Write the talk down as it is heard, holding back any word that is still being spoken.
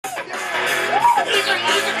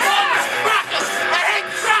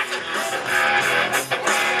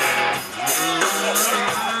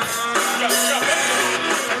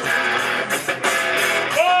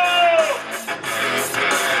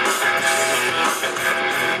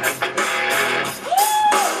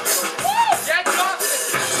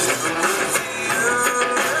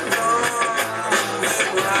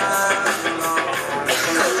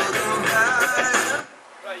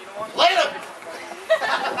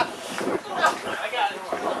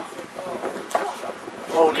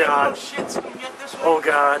God. Oh shit, so we get this one? Oh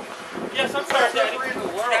God. Yes, I'm sorry, Daddy.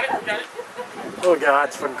 Got it? Oh God,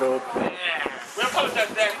 it's fucking cold. Yeah. We apologize,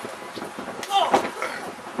 Daddy. Oh!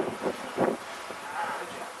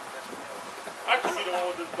 I can see the one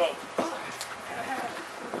with this boat.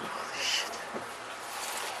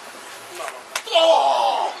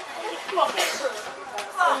 Oh!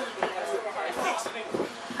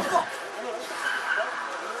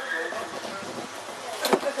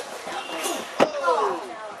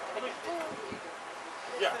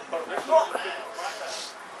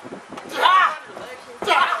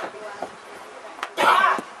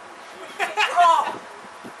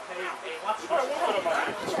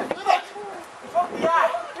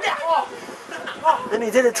 And he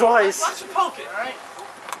did it twice. Watch you poke it, alright?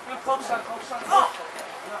 I'm gonna poke some. Oh!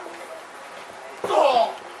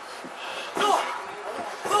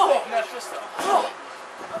 That fist up.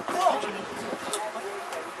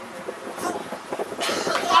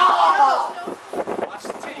 Watch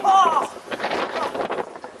the team.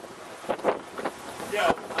 Yo,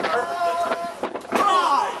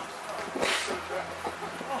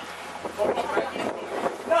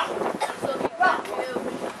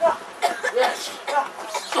 yes.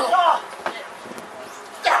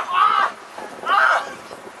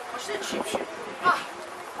 Watch that cheap shit.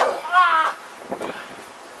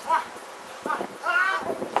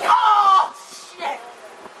 Oh, shit.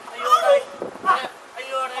 Are you alright? Yeah. Are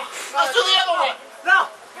you alright? Let's do the other one. No.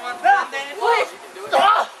 Come on, Danny. Please. You can do it.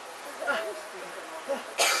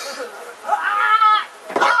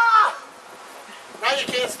 Now you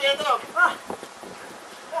can't stand up.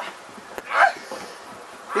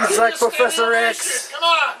 He's like Professor X. Come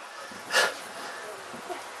on.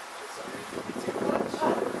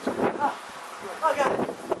 Oh, God.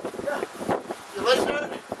 Your legs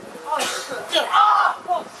hurt? Oh,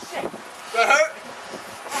 shit. That hurt?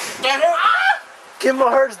 That hurt? Give him a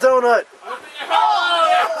Hertz donut.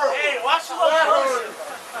 Oh, hey, watch the little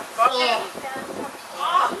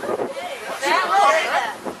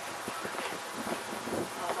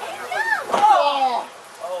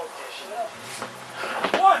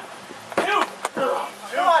One, two.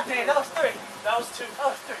 Come on, Dave. That was three. That was two. That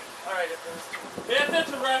was three. All right, it was two. Pay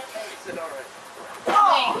attention, Rep. He said all right. Oh!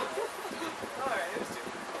 All right, it was two.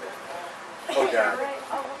 Oh God.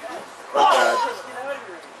 Oh God.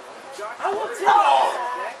 I will tell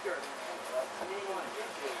you.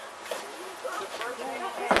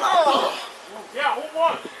 Oh! Yeah, who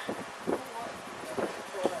won?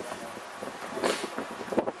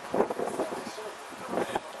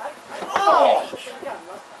 Oh!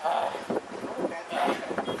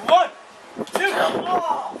 1, 2.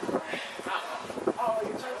 Oh!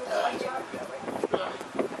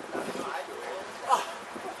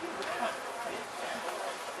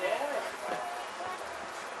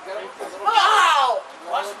 Ow!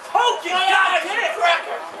 Watch poking! God damn it,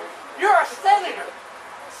 Cracker! You're a senator!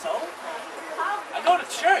 So? I go to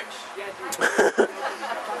church.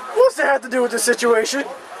 What's that have to do with the situation?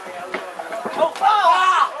 Oh,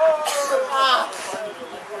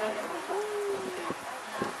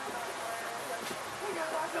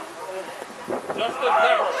 Just the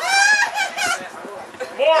devil.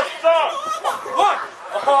 More stuff. 1.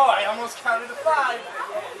 Oh, I almost counted to 5.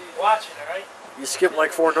 Watch it, alright? You skipped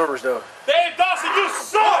like 4 numbers though. Hey, Dawson, you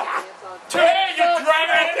suck! Hey, you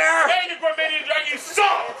dragon! Hey, you Grenadian dragon, you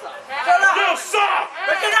suck! You suck!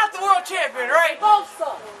 But you're not the world champion, right? Both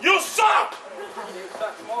suck! You suck! Dave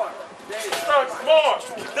sucks more. Dave sucks more.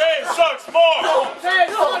 Dave sucks more. Dave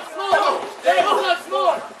sucks more. Dave sucks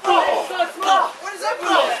more. Dave sucks more. What does that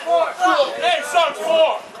mean? Dave sucks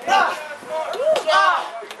more.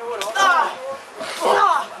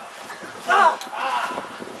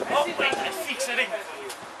 Oh, wait, I fix it in.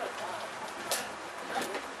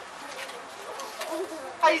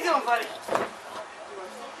 How you doing, buddy?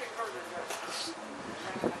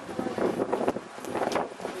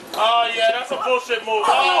 Oh, yeah, that's a bullshit move.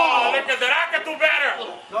 Oh, look at that. I can do better.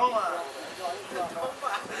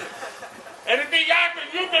 Anything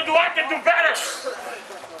you can do, I can do better.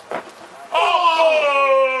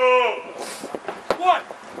 Oh! 1,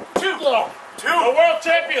 2. The world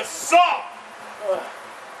champion suck.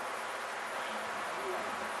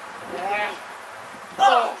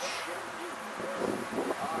 Oh.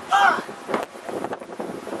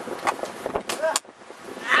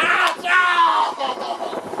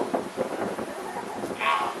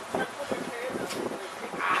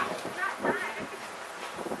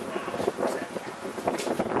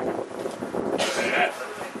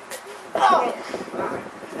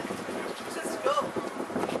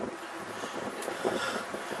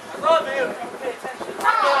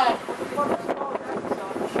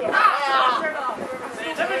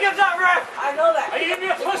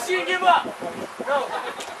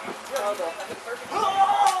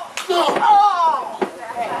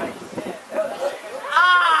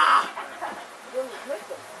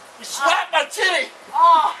 titty!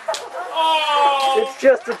 Oh! Oh! It's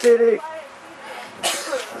just a titty.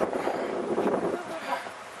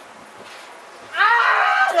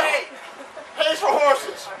 Hey! Hay's for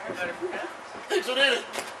horses! Hey, Janine!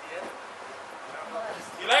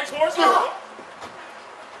 You like horses?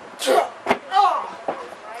 Here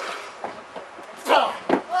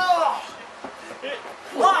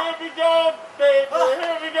we go, baby!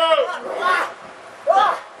 Here we go!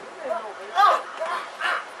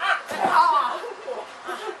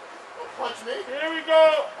 Punch me. Here we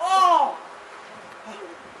go. Oh!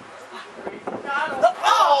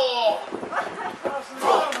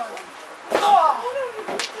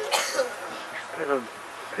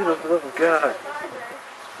 Pin him, little guy.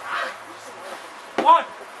 1,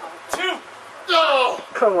 2. No!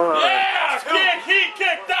 Come on. Yeah! He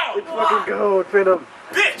kicked out! Let's fucking go, pin him.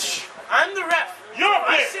 Bitch! I'm the ref. You're a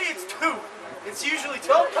I bitch! say it's 2. It's usually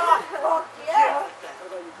 2. Yeah.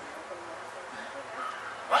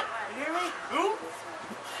 What? You hear me? Who?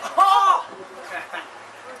 Oh!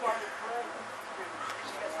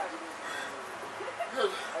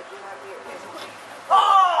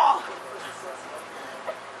 Oh!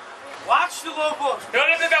 Watch the low blows. No,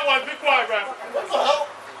 that one. Be quiet, man. What the hell?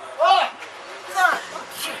 Oh!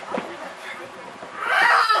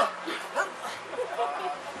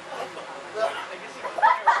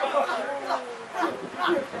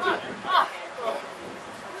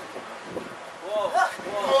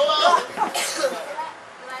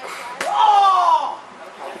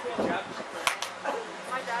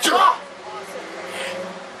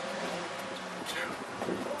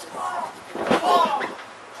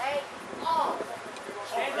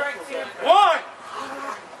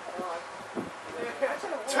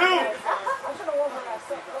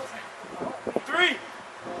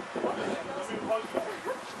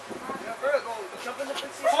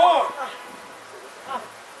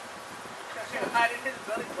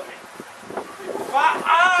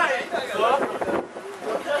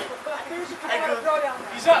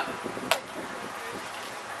 He's up.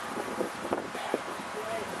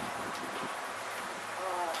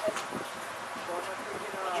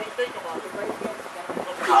 What you think about it?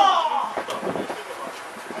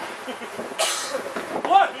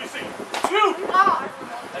 What? You see? 2.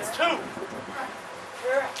 That's 2.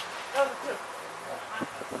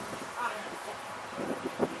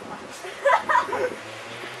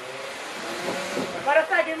 Matter of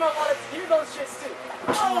fact, give him those shits too.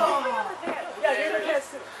 Oh. Yeah, give him the cans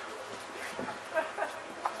too.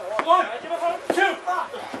 1, 2.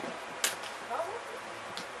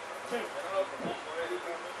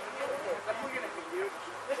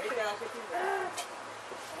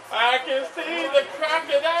 I can see the crack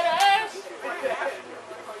of that ass.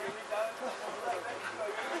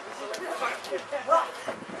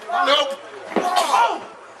 Nope. Oh!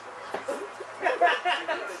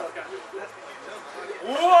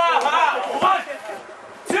 Wow! 1,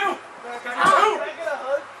 2, 2.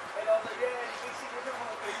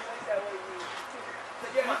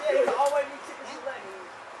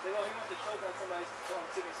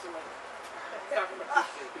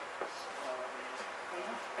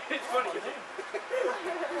 It's funny.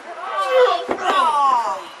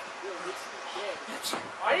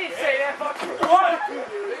 I didn't say that. Fuck you. 1,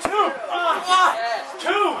 2,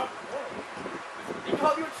 2. He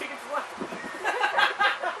called you a chicken fly.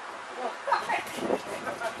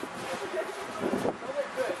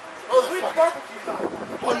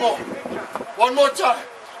 One more time.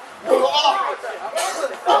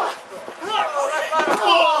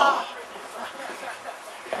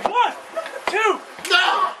 One, two,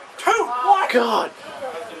 God.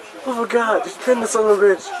 Oh my God, just pin the son of a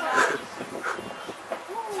bitch.